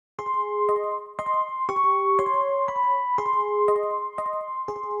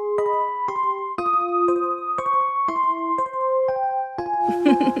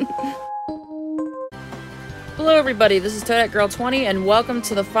everybody, this is Toadette Girl 20 and welcome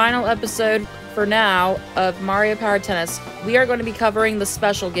to the final episode for now of Mario Power Tennis. We are going to be covering the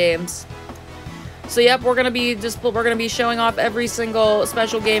special games. So yep, we're going to be showing off every single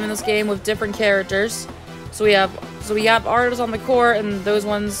special game in this game with different characters. So we have artists on the court and those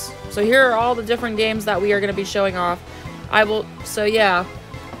ones. So here are all the different games that we are going to be showing off.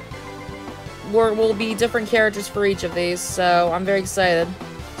 We'll be different characters for each of these, so I'm very excited.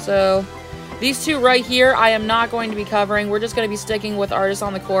 So these two right here, I am not going to be covering. We're just going to be sticking with artists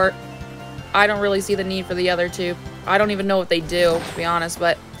on the court. I don't really see the need for the other two. I don't even know what they do, to be honest,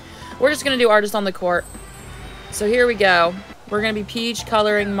 but we're just going to do artists on the court. So here we go. We're going to be Peach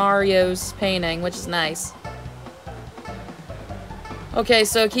coloring Mario's painting, which is nice. Okay,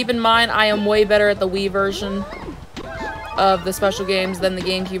 so keep in mind, I am way better at the Wii version of the special games than the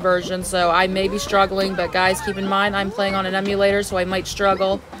GameCube version, so I may be struggling, but guys, keep in mind, I'm playing on an emulator, so I might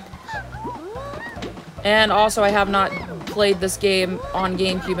struggle. And also, I have not played this game on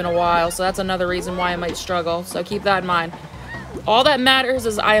GameCube in a while, so that's another reason why I might struggle, so keep that in mind. All that matters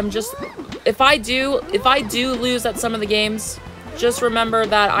is if I do lose at some of the games, just remember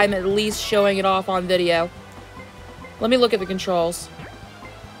that I'm at least showing it off on video. Let me look at the controls.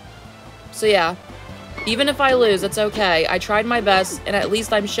 So yeah, even if I lose, it's okay. I tried my best, and at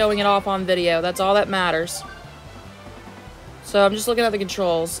least I'm showing it off on video. That's all that matters. So I'm just looking at the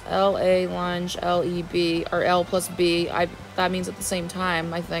controls. L, A, lunge, L, E, B, or L plus B. That means at the same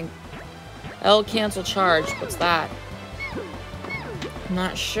time, I think. L, cancel charge. What's that? I'm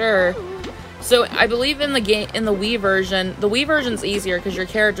not sure. So I believe in the Wii version, the Wii version's easier because your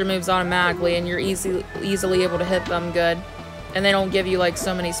character moves automatically and you're easily able to hit them good. And they don't give you like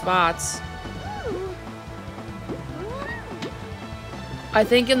so many spots. I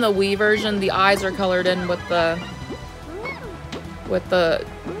think in the Wii version, the eyes are colored in with the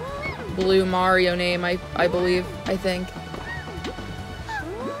blue Mario name, I think.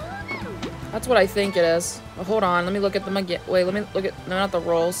 That's what I think it is. Oh, hold on, let me look at them again. Wait, let me look at, no, not the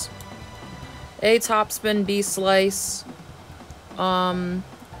rolls. A, top spin, B, slice.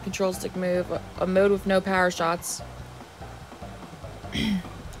 Control stick move. A mode with no power shots.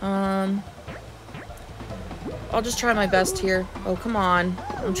 I'll just try my best here. Oh, come on.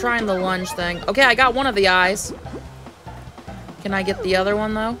 I'm trying the lunge thing. Okay, I got one of the eyes. Can I get the other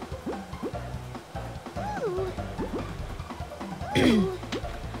one, though?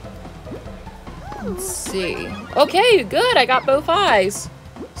 Let's see. Okay, good. I got both eyes.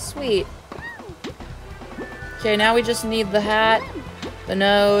 Sweet. Okay, now we just need the hat, the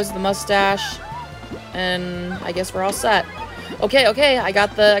nose, the mustache, and I guess we're all set. Okay, I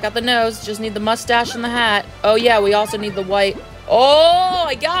got the nose, just need the mustache and the hat. Oh yeah, we also need the white. Oh,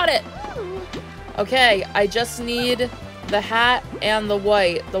 I got it! Okay, I just need the hat and the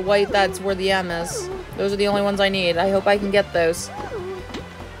white. The white, that's where the M is. Those are the only ones I need. I hope I can get those.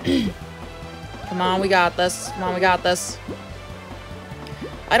 Come on, we got this. Come on, we got this.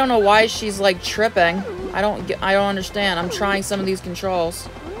 I don't know why she's like tripping. I don't understand. I'm trying some of these controls.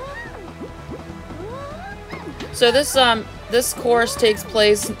 So this course takes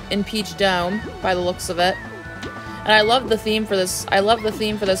place in Peach Dome, by the looks of it. And I love the theme for this. I love the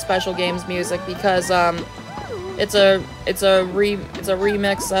theme for this special games music because it's a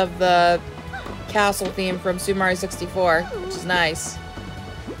remix of the castle theme from Super Mario 64, which is nice.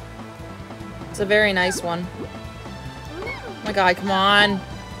 It's a very nice one. Oh my god, come on.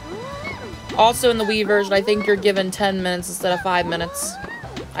 Also in the Wii version, I think you're given 10 minutes instead of 5 minutes.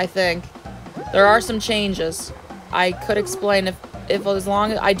 I think. There are some changes. I could explain if as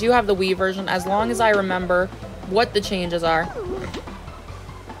long as I do have the Wii version, as long as I remember what the changes are.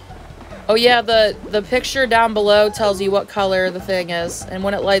 Oh yeah, the picture down below tells you what color the thing is, and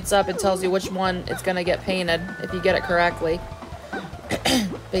when it lights up, it tells you which one it's gonna get painted if you get it correctly.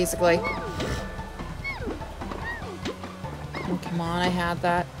 Basically. Oh, come on, I had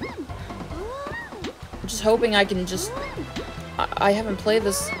that. I'm just hoping I can just... I haven't played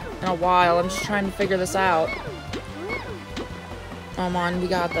this in a while. I'm just trying to figure this out. Come on, we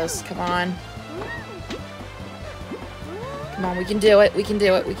got this. Come on. Come on, we can do it. We can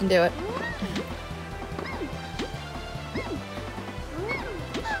do it. We can do it.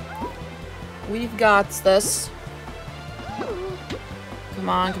 We've got this. Come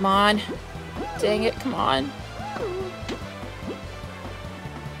on, come on. Dang it, come on.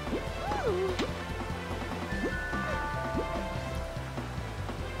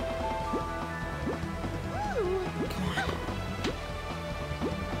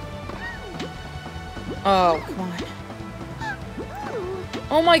 Oh, come on.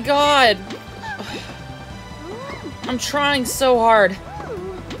 Oh my god! I'm trying so hard.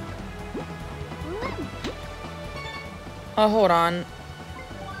 Oh, hold on.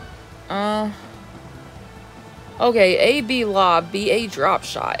 Okay, A, B lob, B, A drop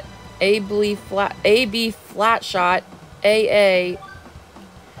shot. A, B flat shot, A,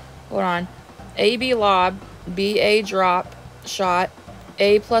 hold on. A, B lob, B, A drop shot,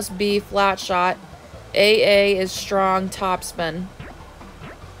 A plus B flat shot, A is strong topspin.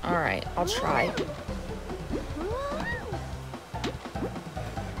 Alright, I'll try.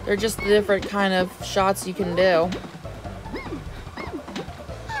 They're just different kind of shots you can do.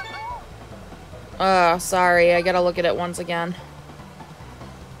 Sorry, I gotta look at it once again.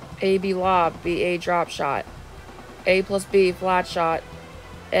 A, B lob, B, A drop shot. A plus B flat shot.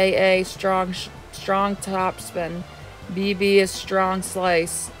 A strong topspin. BB is strong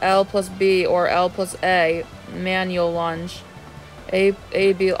slice. L plus B or L plus A manual lunge. A,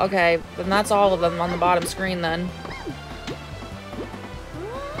 B, okay, then that's all of them on the bottom screen then.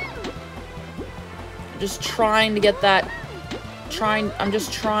 Just trying to get that, I'm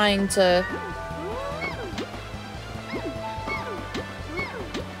just trying to...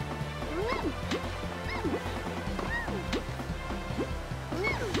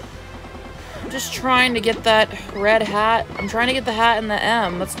 Just trying to get that red hat. I'm trying to get the hat and the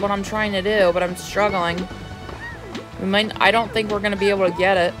M. That's what I'm trying to do, but I'm struggling. I don't think we're gonna be able to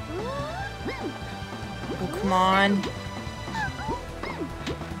get it. Oh, come on.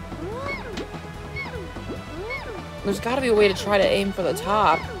 There's gotta be a way to try to aim for the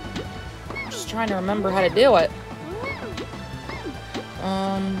top. I'm just trying to remember how to do it.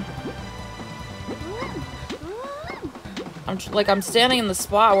 I'm standing in the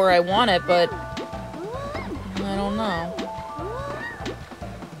spot where I want it, but I don't know.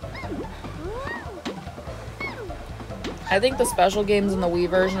 I think the special games in the Wii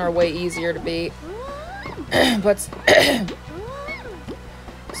version are way easier to beat. But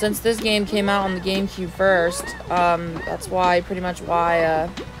since this game came out on the GameCube first, that's pretty much why,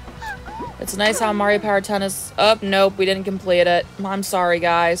 it's nice how Mario Power Tennis... Oh, nope, we didn't complete it. I'm sorry,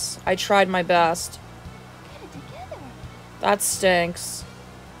 guys. I tried my best. That stinks.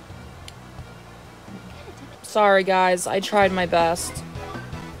 Sorry, guys. I tried my best.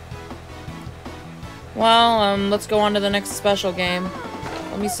 Well, let's go on to the next special game.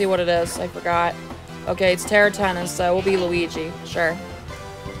 Let me see what it is. I forgot. Okay, it's Terra Tennis, so we'll be Luigi. Sure.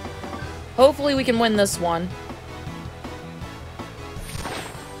 Hopefully we can win this one.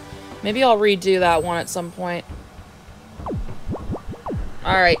 Maybe I'll redo that one at some point.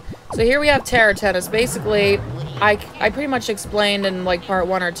 Alright, so here we have Terra Tennis. Basically, I pretty much explained in like part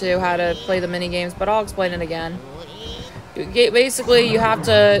 1 or 2 how to play the mini games, but I'll explain it again. Basically, you have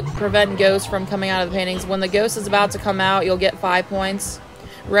to prevent ghosts from coming out of the paintings. When the ghost is about to come out, you'll get 5 points.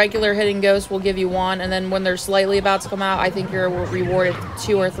 Regular hitting ghosts will give you 1, and then when they're slightly about to come out, I think you're rewarded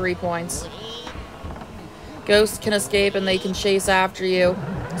 2 or 3 points. Ghosts can escape and they can chase after you,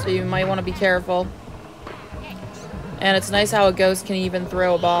 so you might want to be careful. And it's nice how a ghost can even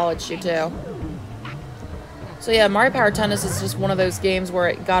throw a ball at you too. So yeah, Mario Power Tennis is just one of those games where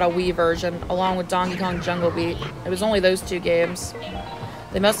it got a Wii version, along with Donkey Kong Jungle Beat. It was only those 2 games.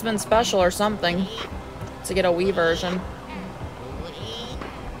 They must have been special or something to get a Wii version.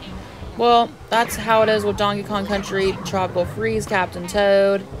 Well, that's how it is with Donkey Kong Country, Tropical Freeze, Captain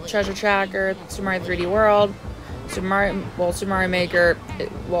Toad, Treasure Tracker, Super Mario 3D World, Super Mario Maker,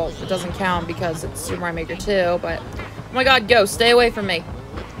 it doesn't count because it's Super Mario Maker 2, but... Oh my god, Ghost, stay away from me.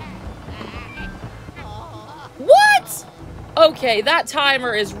 What? Okay, that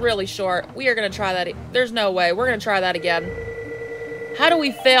timer is really short. We are going to try that. There's no way. We're going to try that again. How do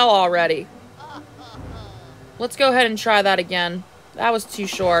we fail already? Let's go ahead and try that again. That was too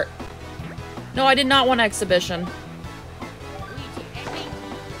short. No, I did not want exhibition.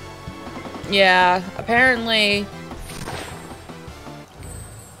 Yeah, apparently...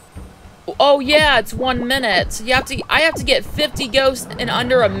 Oh yeah, it's 1 minute. So I have to get 50 ghosts in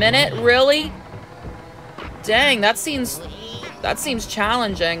under a minute? Really? Dang, that seems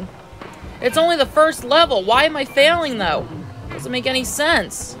challenging. It's only the first level. Why am I failing though? Doesn't make any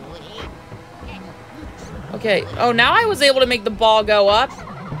sense. Okay. Oh, now I was able to make the ball go up.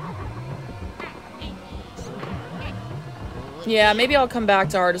 Yeah, maybe I'll come back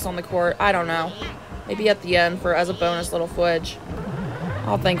to Artist on the Court. I don't know. Maybe at the end as a bonus little footage.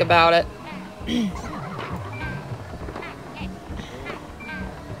 I'll think about it.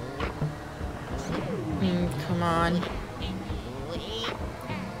 Come on.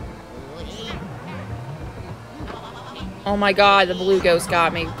 Oh my god, the blue ghost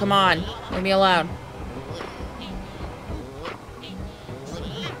got me. Come on, leave me alone.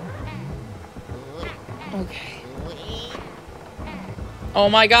 Okay. Oh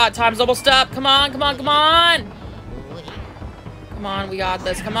my god, time's almost up. Come on, come on, come on! Come on, we got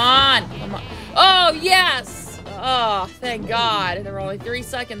this. Come on. Come on. Oh, yes. Oh, thank God. There were only 3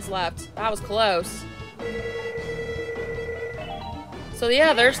 seconds left. That was close. So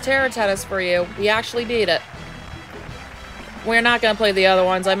yeah, there's Terra Tennis for you. We actually beat it. We're not going to play the other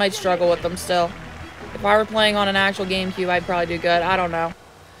ones. I might struggle with them still. If I were playing on an actual GameCube, I'd probably do good. I don't know.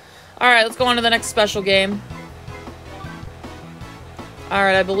 Alright, let's go on to the next special game.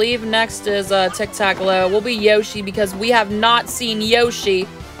 Alright, I believe next is Tic-Tac-Low. We'll be Yoshi because we have not seen Yoshi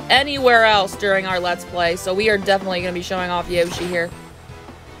anywhere else during our Let's Play. So we are definitely going to be showing off Yoshi here.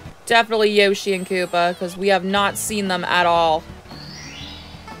 Definitely Yoshi and Koopa because we have not seen them at all.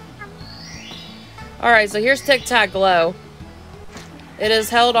 Alright, so here's Tic-Tac-Low. It is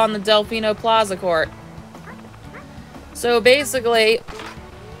held on the Delfino Plaza Court. So basically,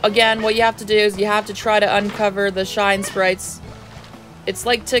 again, what you have to do is you have to try to uncover the shine sprites. It's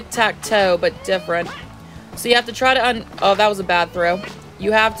like tic-tac-toe, but different. So you have to try to oh, that was a bad throw.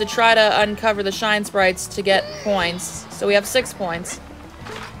 You have to try to uncover the shine sprites to get points. So we have 6 points.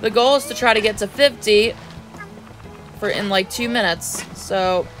 The goal is to try to get to 50 in like 2 minutes.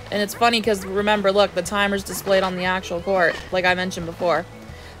 So, and it's funny because remember, look, the timer's displayed on the actual court, like I mentioned before.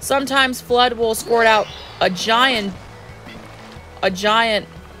 Sometimes Flood will squirt out a giant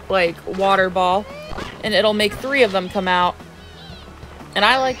like water ball, and it'll make 3 of them come out. And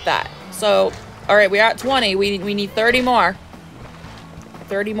I like that. So, all right, we are at 20. We need 30 more.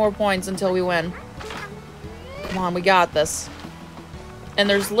 30 more points until we win. Come on, we got this. And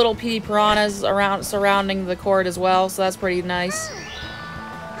there's little PD piranhas surrounding the court as well, so that's pretty nice.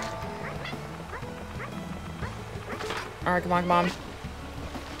 Alright, come on, come on.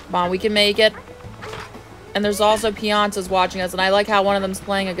 Come on, we can make it. And there's also Piantas watching us, and I like how one of them's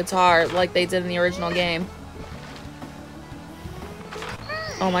playing a guitar like they did in the original game.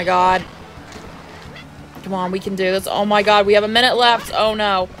 Oh my god. Come on, we can do this. Oh my god, we have a minute left. Oh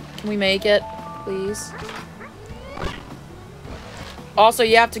no. Can we make it? Please. Also,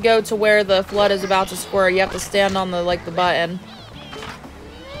 you have to go to where the Flood is about to squirt. You have to stand on the, like, the button.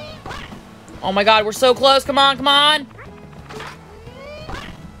 Oh my god, we're so close. Come on, come on.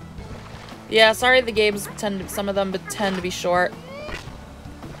 Yeah, sorry the games some of them tend to be short.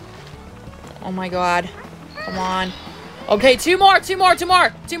 Oh my god. Come on. Okay, 2 more, 2 more, 2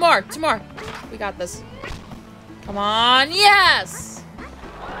 more, 2 more, 2 more. We got this. Come on, yes!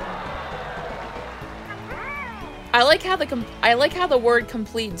 I like how the word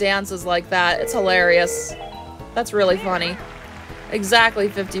complete dances like that. It's hilarious. That's really funny. Exactly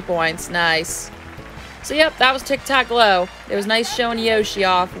 50 points. Nice. So yep, that was Tic-Tac-Low. It was nice showing Yoshi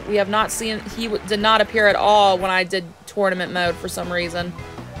off. We have not seen, he did not appear at all when I did tournament mode for some reason.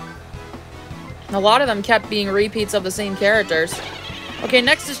 A lot of them kept being repeats of the same characters. Okay,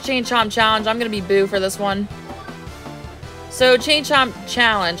 next is Chain Chomp Challenge. I'm gonna be Boo for this one. So, Chain Chomp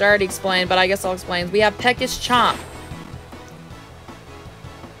Challenge, I already explained, but I guess I'll explain. We have Peckish Chomp.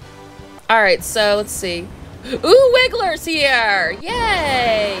 Alright, so let's see. Ooh, Wiggler's here!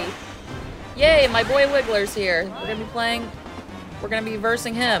 Yay! Yay, my boy Wiggler's here. We're gonna be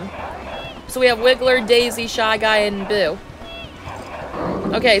versing him. So we have Wiggler, Daisy, Shy Guy, and Boo.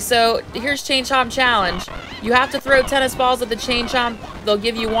 Okay, so here's Chain Chomp Challenge. You have to throw tennis balls at the Chain Chomp. They'll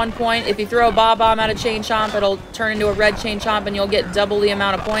give you 1 point. If you throw a Bob-Omb at a Chain Chomp, it'll turn into a red Chain Chomp and you'll get double the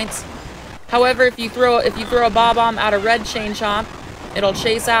amount of points. However, if you throw a Bob-Omb at a red Chain Chomp, it'll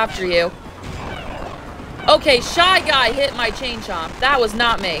chase after you. Okay, Shy Guy hit my Chain Chomp. That was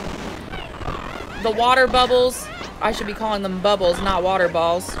not me. The water bubbles, I should be calling them bubbles, not water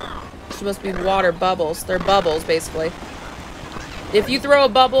balls. They're supposed to be water bubbles. They're bubbles, basically. If you throw a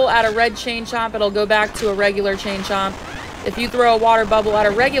bubble at a red Chain Chomp, it'll go back to a regular Chain Chomp. If you throw a water bubble at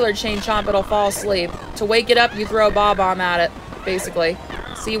a regular Chain Chomp, it'll fall asleep. To wake it up, you throw a Bob-Omb at it, basically.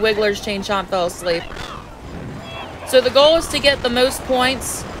 See, Wiggler's Chain Chomp fell asleep. So the goal is to get the most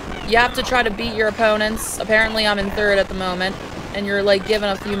points. You have to try to beat your opponents. Apparently, I'm in 3rd at the moment. And you're, like, given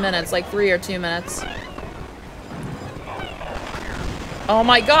a few minutes, like 3 or 2 minutes. Oh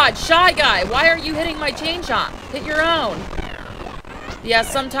my god, Shy Guy! Why are you hitting my Chain Chomp? Hit your own! Yeah,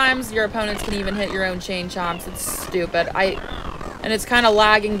 sometimes your opponents can even hit your own Chain Chomps. It's stupid. And it's kind of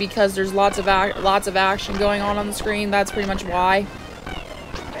lagging because there's lots of action going on the screen. That's pretty much why.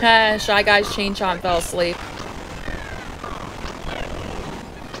 Shy Guy's Chain Chomp fell asleep.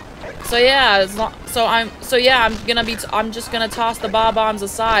 So yeah, I'm just gonna toss the Bob-Ombs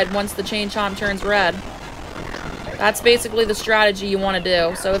aside once the Chain Chomp turns red. That's basically the strategy you want to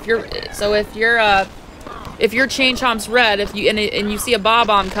do. So if your Chain Chomp's red, and you see a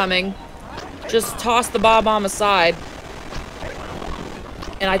Bob-Omb coming, just toss the Bob-Omb aside.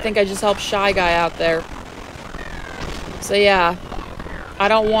 And I think I just helped Shy Guy out there. So yeah, I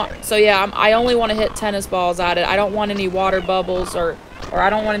don't want, so yeah, I only want to hit tennis balls at it. I don't want any water bubbles or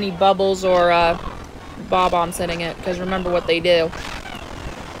I don't want any bubbles or bob-ombs hitting it, because remember what they do.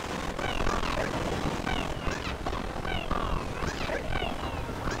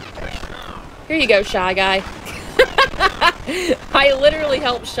 Here you go, Shy Guy. I literally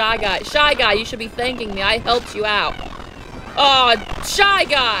helped Shy Guy. Shy Guy, you should be thanking me. I helped you out. Oh, Shy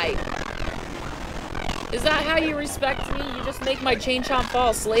Guy! Is that how you respect me? You just make my Chain Chomp fall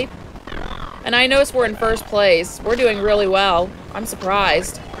asleep? And I notice we're in first place. We're doing really well. I'm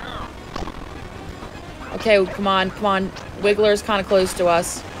surprised. Okay, come on, come on. Wiggler's kind of close to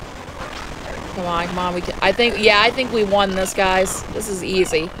us. Come on, come on. We can, I think we won this, guys. This is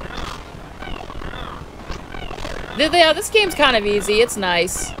easy. Yeah, this game's kind of easy. It's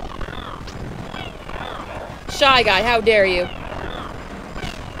nice. Shy Guy, how dare you?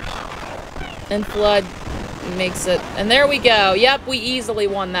 And Flood makes it. And there we go. Yep, we easily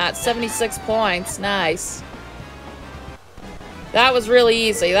won that. 76 points. Nice. That was really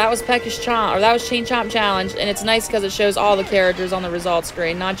easy. That was Peckish Chomp, or that was Chain Chomp Challenge, and it's nice because it shows all the characters on the results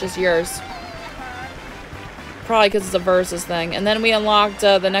screen, not just yours. Probably because it's a versus thing. And then we unlocked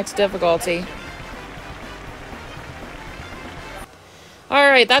the next difficulty.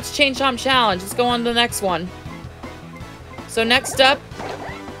 Alright, that's Chain Chomp Challenge. Let's go on to the next one. So next up,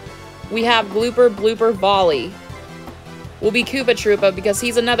 we have Glooper Blooper Volley. Will be Koopa Troopa because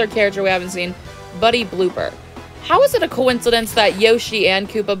he's another character we haven't seen. Buddy Blooper. How is it a coincidence that Yoshi and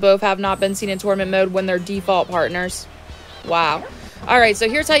Koopa both have not been seen in tournament mode when they're default partners? Wow. Alright, so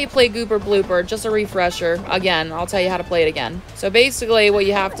here's how you play Gooper Blooper. Just a refresher. Again, I'll tell you how to play it again. So basically what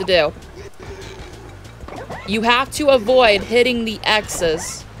you have to do. You have to avoid hitting the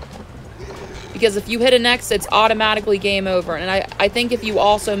X's. Because if you hit an X, it's automatically game over. And I think if you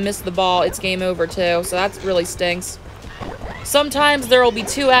also miss the ball, it's game over too. So that really stinks. Sometimes there will be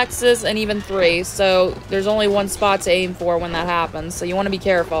 2 X's and even 3. So there's only one spot to aim for when that happens. So you want to be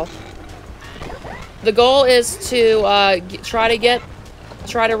careful. The goal is to try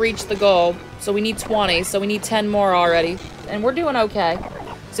to reach the goal. So we need 20. So we need 10 more already. And we're doing okay.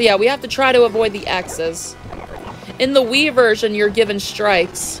 So yeah, we have to try to avoid the X's. In the Wii version, you're given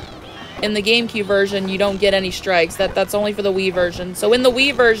strikes. In the GameCube version, you don't get any strikes. That's only for the Wii version. So in the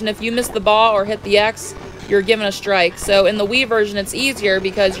Wii version, if you miss the ball or hit the X, you're given a strike. So in the Wii version, it's easier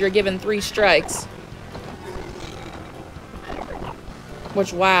because you're given 3 strikes.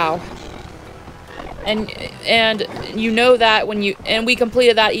 Which, wow. And you know that when you, and we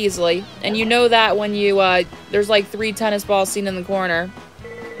completed that easily. And you know that when you, there's like 3 tennis balls seen in the corner,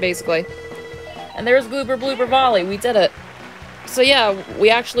 basically. And there's Glooper Blooper Volley. We did it. So yeah, we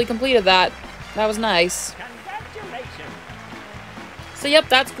actually completed that. That was nice. Congratulations. So yep,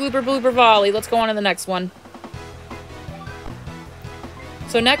 that's Glooper Blooper Volley. Let's go on to the next one.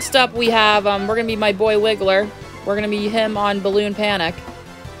 So next up we have, we're going to be my boy Wiggler. We're going to be him on Balloon Panic.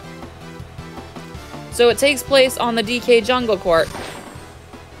 So it takes place on the DK Jungle Court.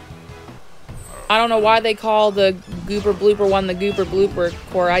 I don't know why they call the Gooper Blooper one the Gooper Blooper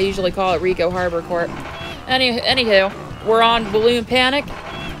Court. I usually call it Rico Harbor Court. Anywho, we're on Balloon Panic.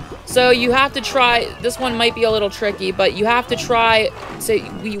 So you have to try, this one might be a little tricky, but you have to try, so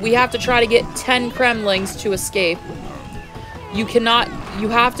we have to try to get 10 Kremlings to escape. You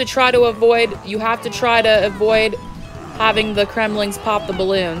have to try to avoid having the Kremlings pop the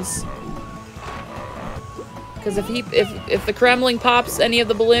balloons. Because if the Kremling pops any of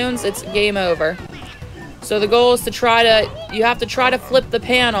the balloons, it's game over. So the goal is you have to try to flip the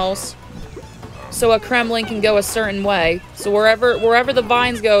panels so a Kremling can go a certain way. So wherever the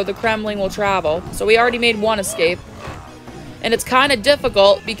vines go, the Kremling will travel. So we already made 1 escape. And it's kind of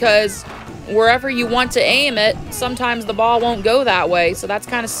difficult because wherever you want to aim it, sometimes the ball won't go that way. So that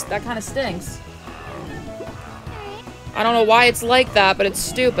kind of stinks. I don't know why it's like that, but it's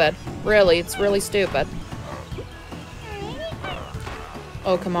stupid. Really, it's really stupid.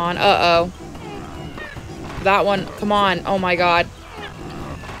 Oh, come on. Uh-oh. That one. Come on. Oh, my God.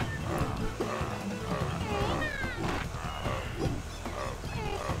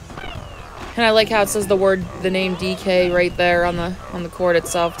 And I like how it says the name DK right there on the court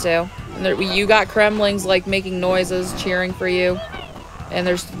itself, too. And you got Kremlings, like, making noises, cheering for you. And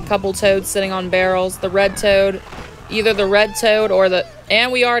there's a couple toads sitting on barrels. The red toad. Either the red toad or the...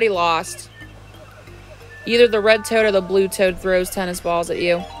 And we already lost. Either the red toad or the blue toad throws tennis balls at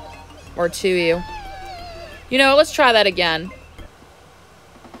you. Or to you. You know, let's try that again.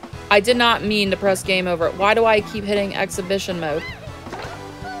 I did not mean to press game over. Why do I keep hitting exhibition mode?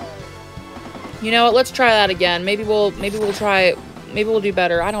 You know what, let's try that again. Maybe we'll try, maybe we'll do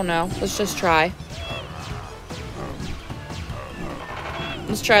better. I don't know. Let's just try.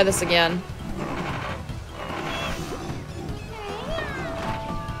 Let's try this again.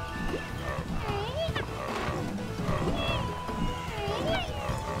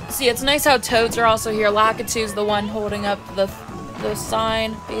 See, it's nice how toads are also here. Lakitu's the one holding up the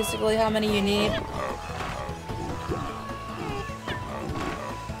sign, basically how many you need.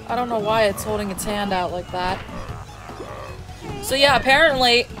 I don't know why it's holding its hand out like that. So yeah,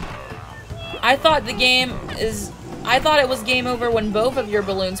 apparently, I thought it was game over when both of your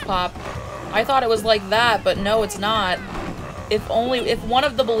balloons pop. I thought it was like that, but no, it's not. If one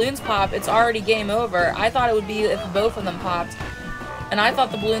of the balloons pop, it's already game over. I thought it would be if both of them popped. And I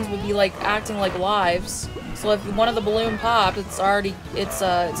thought the balloons would be like acting like lives. So if one of the balloon popped, it's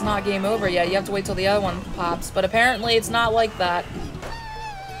not game over yet. You have to wait till the other one pops. But apparently it's not like that.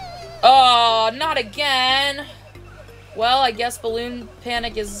 Oh, not again. Well, I guess Balloon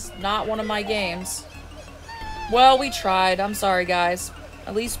Panic is not one of my games. Well, we tried. I'm sorry, guys.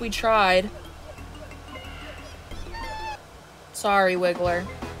 At least we tried. Sorry, Wiggler.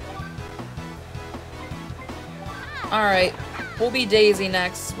 Alright. We'll be Daisy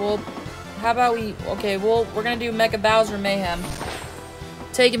next. How about we're gonna do Mecha Bowser Mayhem.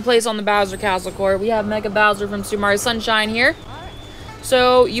 Taking place on the Bowser Castle Court. We have Mecha Bowser from Super Mario Sunshine here.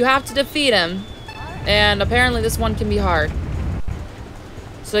 So, you have to defeat him. And apparently this one can be hard.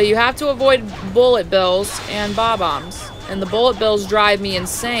 So you have to avoid bullet bills and bob-ombs. And the bullet bills drive me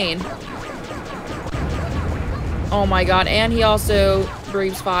insane. Oh my god, and he also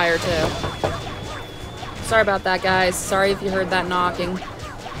breathes fire too. Sorry about that, guys. Sorry if you heard that knocking.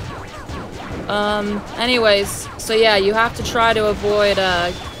 Anyways, so yeah, you have to try to avoid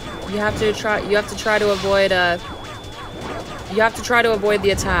the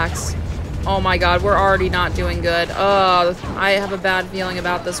attacks. Oh my god, we're already not doing good. Oh, I have a bad feeling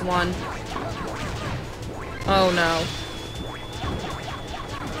about this one. Oh no.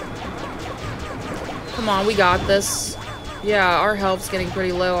 Come on, we got this. Yeah, our health's getting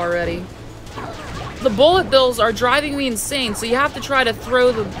pretty low already. The bullet bills are driving me insane, so you have to try to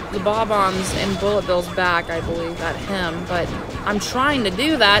throw the bob-ombs and bullet bills back, I believe, at him. But I'm trying to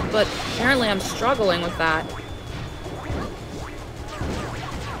do that, but apparently I'm struggling with that.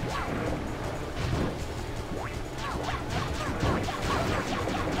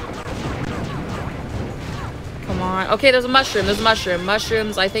 Come on. Okay, there's a mushroom. There's a mushroom.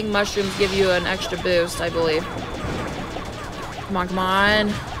 Mushrooms, I think mushrooms give you an extra boost, I believe. Come on, come on.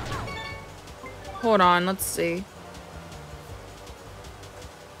 Hold on, let's see.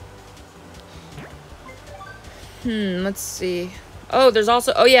 Let's see. Oh, there's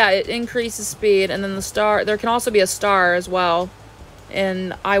also, oh yeah, it increases speed, and then the star, there can also be a star as well.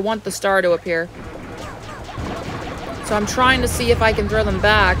 And I want the star to appear. So I'm trying to see if I can throw them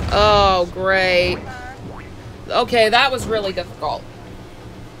back. Oh, great. Okay, that was really difficult.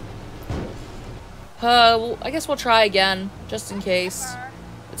 Well, I guess we'll try again, just in case.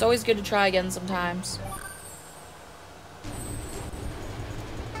 It's always good to try again sometimes.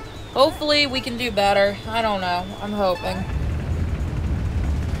 Hopefully we can do better. I don't know. I'm hoping.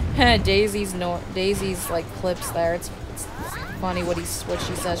 Daisy's like clips there. It's funny what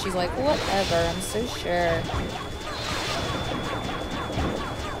she says. She's like, whatever. I'm so sure.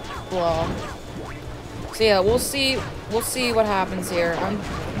 Well. So yeah, we'll see what happens here.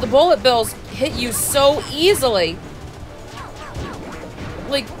 The bullet bills hit you so easily.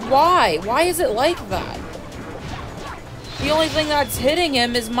 Like, why? Why is it like that? The only thing that's hitting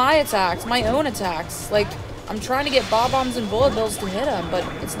him is my attacks, my own attacks. Like, I'm trying to get bob-ombs and bullet bills to hit him, but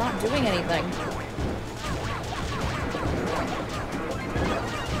it's not doing anything.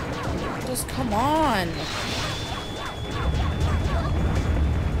 Just come on.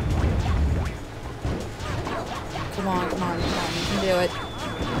 Come on, come on, come on. You can do it.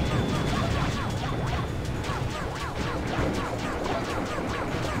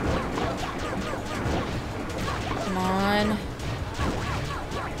 Come on.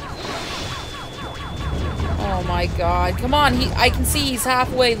 Oh my god. Come on. I can see he's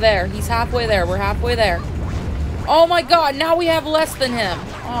halfway there. He's halfway there. We're halfway there. Oh my god. Now we have less than him.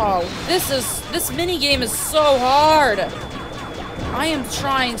 Oh, this mini game is so hard. I am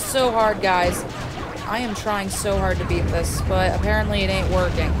trying so hard, guys. I am trying so hard to beat this, but apparently it ain't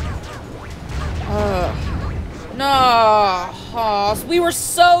working. No. Oh, we were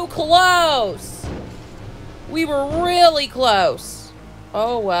so close. We were really close.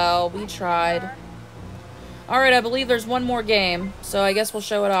 Oh well, we tried. Alright, I believe there's one more game, so I guess we'll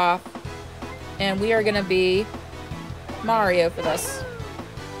show it off. And we are gonna be Mario for this.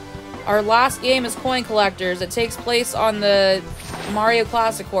 Our last game is Coin Collectors. It takes place on the Mario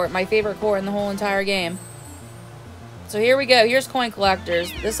Classic court, my favorite court in the whole entire game. So here we go. Here's coin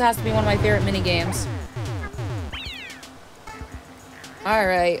collectors. This has to be one of my favorite mini games. All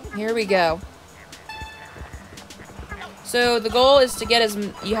right, here we go. So the goal is to get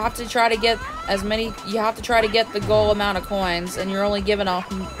you have to try to get the goal amount of coins, and you're only given a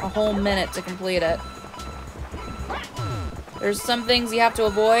whole minute to complete it. There's some things you have to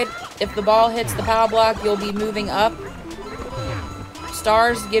avoid. If the ball hits the power block, you'll be moving up.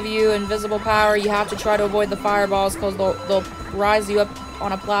 Stars give you invisible power. You have to try to avoid the fireballs because they'll rise you up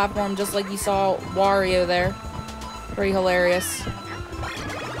on a platform just like you saw Wario there. Pretty hilarious.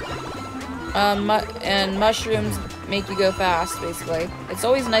 And mushrooms make you go fast, basically. It's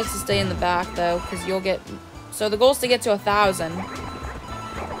always nice to stay in the back, though, because you'll get... So the goal is to get to 1,000.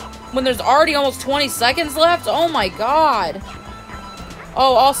 When there's already almost 20 seconds left? Oh my god!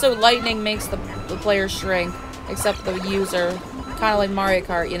 Oh, also, lightning makes the player shrink, except the user. Kind of like Mario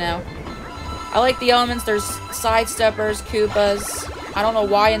Kart, you know. I like the elements. There's sidesteppers, Koopas. I don't know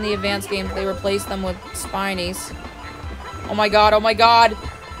why in the advanced games they replaced them with Spinies. Oh my god, oh my god!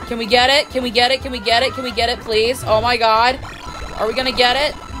 Can we get it? Can we get it? Can we get it? Can we get it, please? Oh my god. Are we gonna get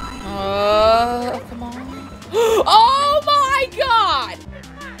it? Come on. Oh my god!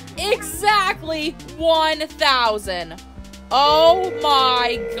 Exactly 1,000. Oh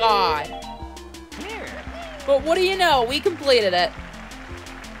my god. But what do you know? We completed it.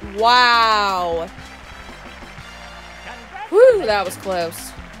 Wow. Whew, that was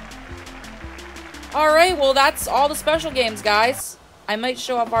close. Alright, well that's all the special games, guys. I might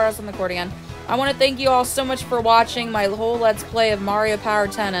show how far I was on the court again. I want to thank you all so much for watching my whole Let's Play of Mario Power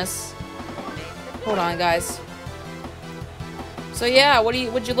Tennis. Hold on, guys. So yeah, would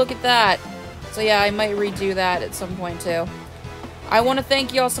you look at that? So yeah, I might redo that at some point too. I want to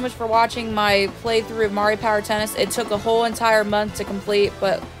thank you all so much for watching my playthrough of Mario Power Tennis. It took a whole entire month to complete,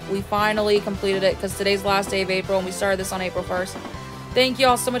 but we finally completed it because today's the last day of April and we started this on April 1st. Thank you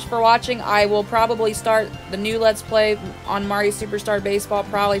all so much for watching. I will probably start the new Let's Play on Mario Superstar Baseball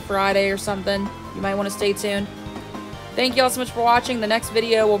probably Friday or something. You might want to stay tuned. Thank you all so much for watching. The next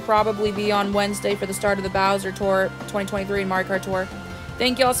video will probably be on Wednesday for the start of the Bowser Tour 2023 and Mario Kart Tour.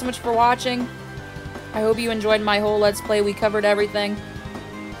 Thank you all so much for watching. I hope you enjoyed my whole Let's Play. We covered everything.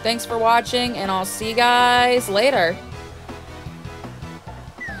 Thanks for watching, and I'll see you guys later.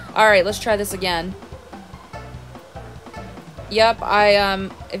 Alright, let's try this again. Yep,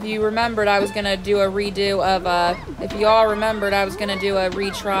 if you remembered, I was gonna do a redo of, if you all remembered, I was gonna do a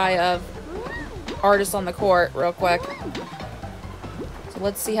retry of Artist on the Court real quick. So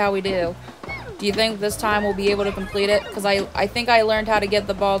let's see how we do. Do you think this time we'll be able to complete it? Because I think I learned how to get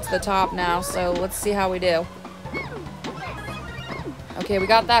the ball to the top now, so let's see how we do. Okay, we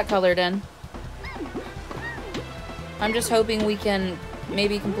got that colored in. I'm just hoping we can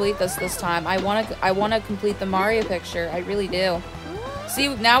maybe complete this time. I wanna complete the Mario picture. I really do.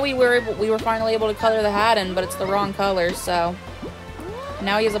 See, now we were finally able to color the hat in, but it's the wrong color, so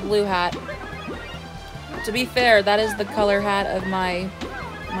now he has a blue hat. To be fair, that is the color hat of my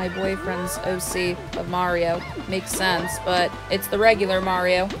boyfriend's OC of Mario. Makes sense, but it's the regular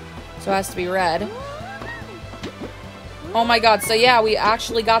Mario, so it has to be red. Oh my god, so yeah, we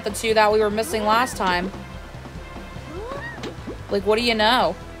actually got the two that we were missing last time. Like, what do you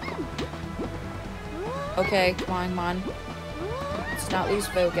know? Okay, come on, come on. Let's not lose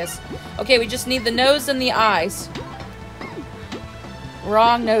focus. Okay, we just need the nose and the eyes.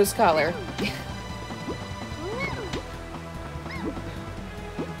 Wrong nose color.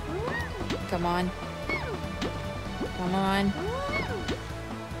 Come on. Come on.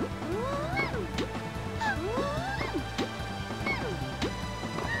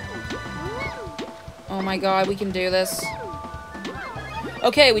 Oh my god, we can do this.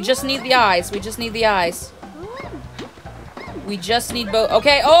 Okay, we just need the eyes. We just need the eyes. We just need both.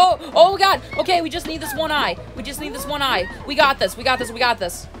 Okay, oh god. Okay, we just need this one eye. We just need this one eye. We got this. We got this. We got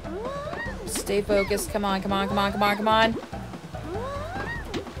this. Stay focused. Come on, come on, come on, come on, come on.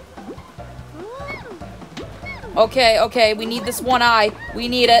 Okay, okay, we need this one eye. We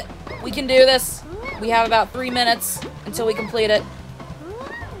need it. We can do this. We have about 3 minutes until we complete it.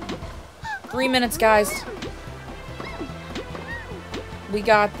 3 minutes, guys. We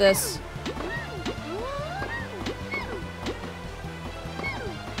got this.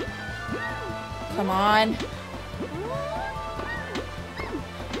 Come on.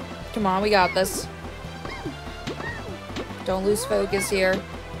 Come on, we got this. Don't lose focus here.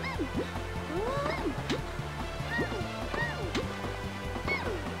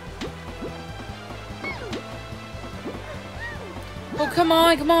 Oh, come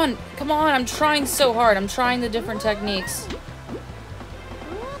on, come on. Come on, I'm trying so hard. I'm trying the different techniques.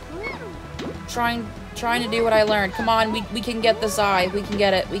 Trying to do what I learned. Come on, we can get this eye. We can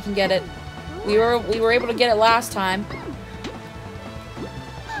get it. We can get it. We were able to get it last time.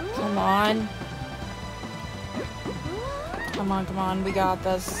 Come on. Come on, come on. We got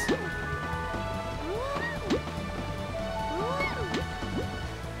this.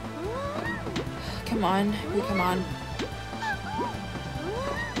 Come on. Come on.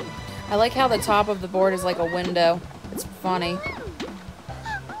 I like how the top of the board is like a window. It's funny.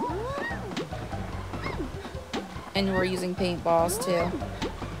 And we're using paintballs too.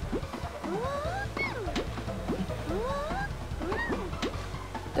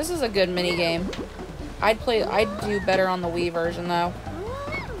 This is a good mini game. I'd do better on the Wii version though.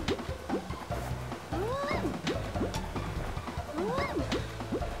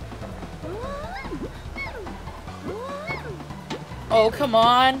 Oh, come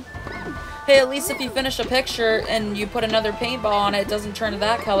on. Hey, at least if you finish a picture and you put another paintball on it, it doesn't turn to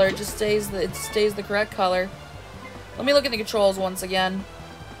that color. It just stays the correct color. Let me look at the controls once again.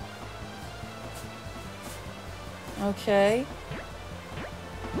 Okay.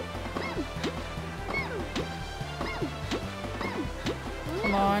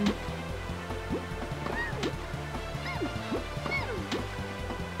 Come on.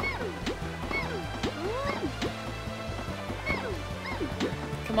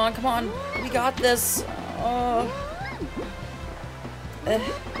 Come on, come on. We got this.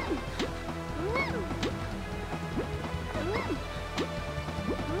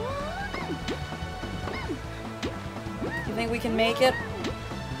 You think we can make it?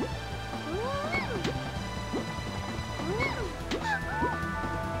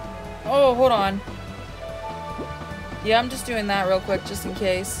 Oh, hold on. Yeah, I'm just doing that real quick just in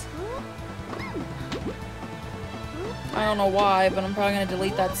case. I don't know why, but I'm probably going to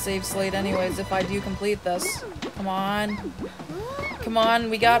delete that save slate anyways if I do complete this. Come on. Come on,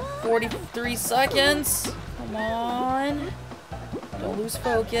 we got 43 seconds. Come on. Don't lose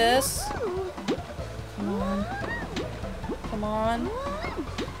focus. Come on. Come on.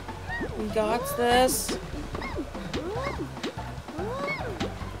 We got this.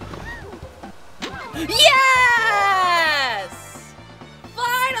 Yes!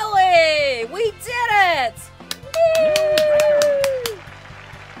 Finally! We did it!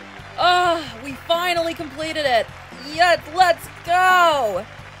 We finally completed it. Yes, let's go!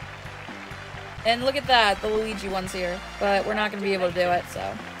 And look at that, the Luigi one's here. But we're not going to be able to do it,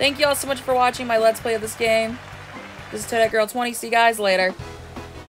 so. Thank you all so much for watching my Let's Play of this game. This is ToadetGirl20. See you guys later.